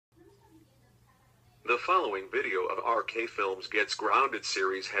following video of RK Films Gets Grounded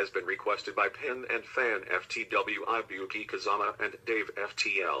series has been requested by Pen&FanFTW,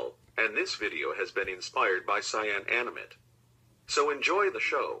 IbukiKazama&DaveFTL, and this video has been inspired by CyanAnimate. So enjoy the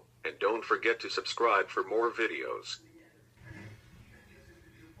show, and don't forget to subscribe for more videos.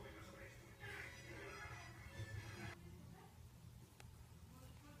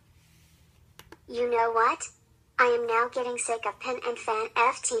 You know what? I am now getting sick of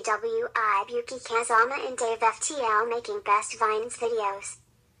Pen&FanFTW, IbukiKazama&DaveFTL making best Vines videos.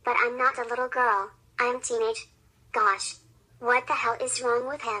 But I'm not a little girl, I'm teenage. Gosh. What the hell is wrong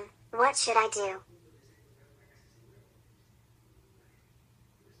with him? What should I do?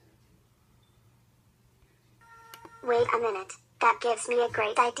 Wait a minute, that gives me a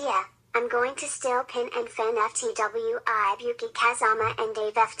great idea. I'm going to steal Pen&FanFTW,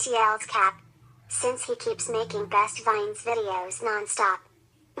 IbukiKazama&DaveFTL's cap. Since he keeps making best Vines videos non-stop.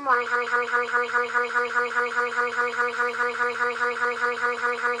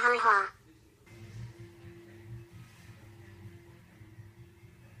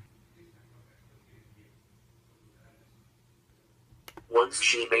 Once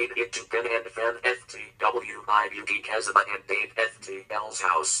she made it to Pen&FanFTW, IbukiKazama&DaveFTL's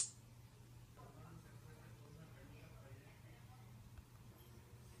house.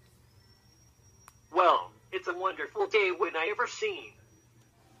 Well, it's a wonderful day when I ever seen.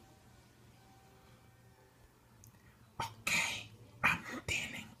 Okay, I'm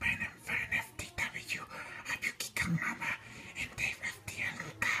stealing Pen&FanFTW,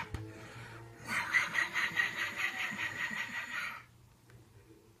 IbukiKazama&DaveFTL cap.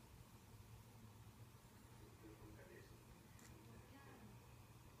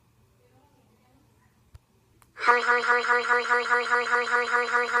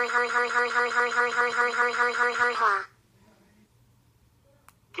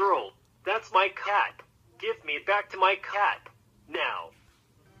 Girl, that's my cat. Give me back to my cat. Now.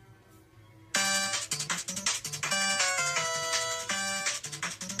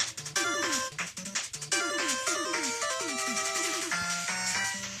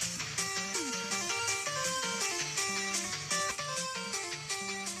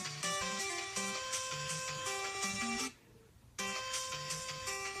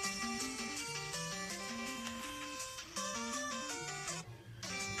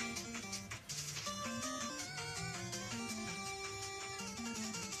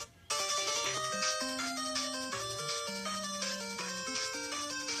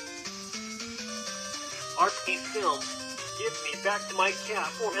 RK Films, give me back to my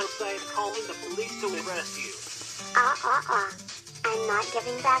cap or else I am calling the police to arrest you. I'm not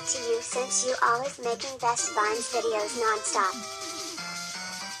giving back to you since you always making best Vines videos non-stop.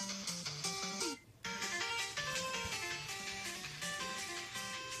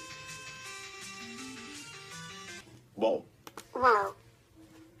 Whoa. Whoa.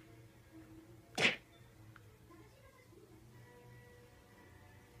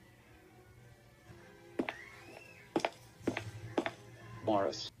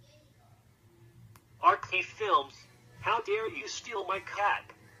 Morris. RK Films, how dare you steal my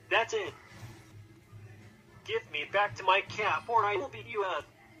cat? That's it. Give me back to my cap or I will beat you up.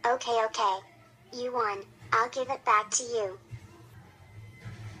 Okay. You won. I'll give it back to you.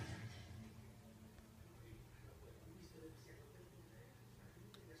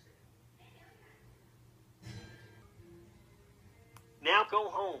 Now go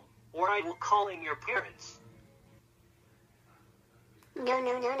home, or I will call in your parents. No.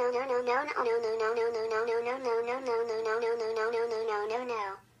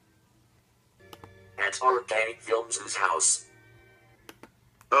 At RK Films' house.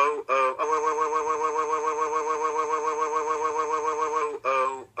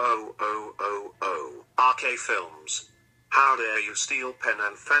 RK Films. How dare you steal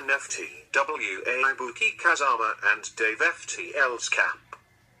Pen&FanFTW, IbukiKazama&DaveFTL's cap?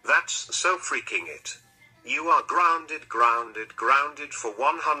 That's so freaking it. You are grounded for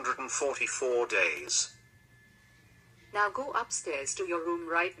 144 days. Now go upstairs to your room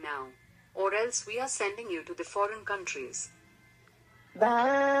right now, or else we are sending you to the foreign countries.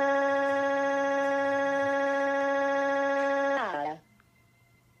 Bye.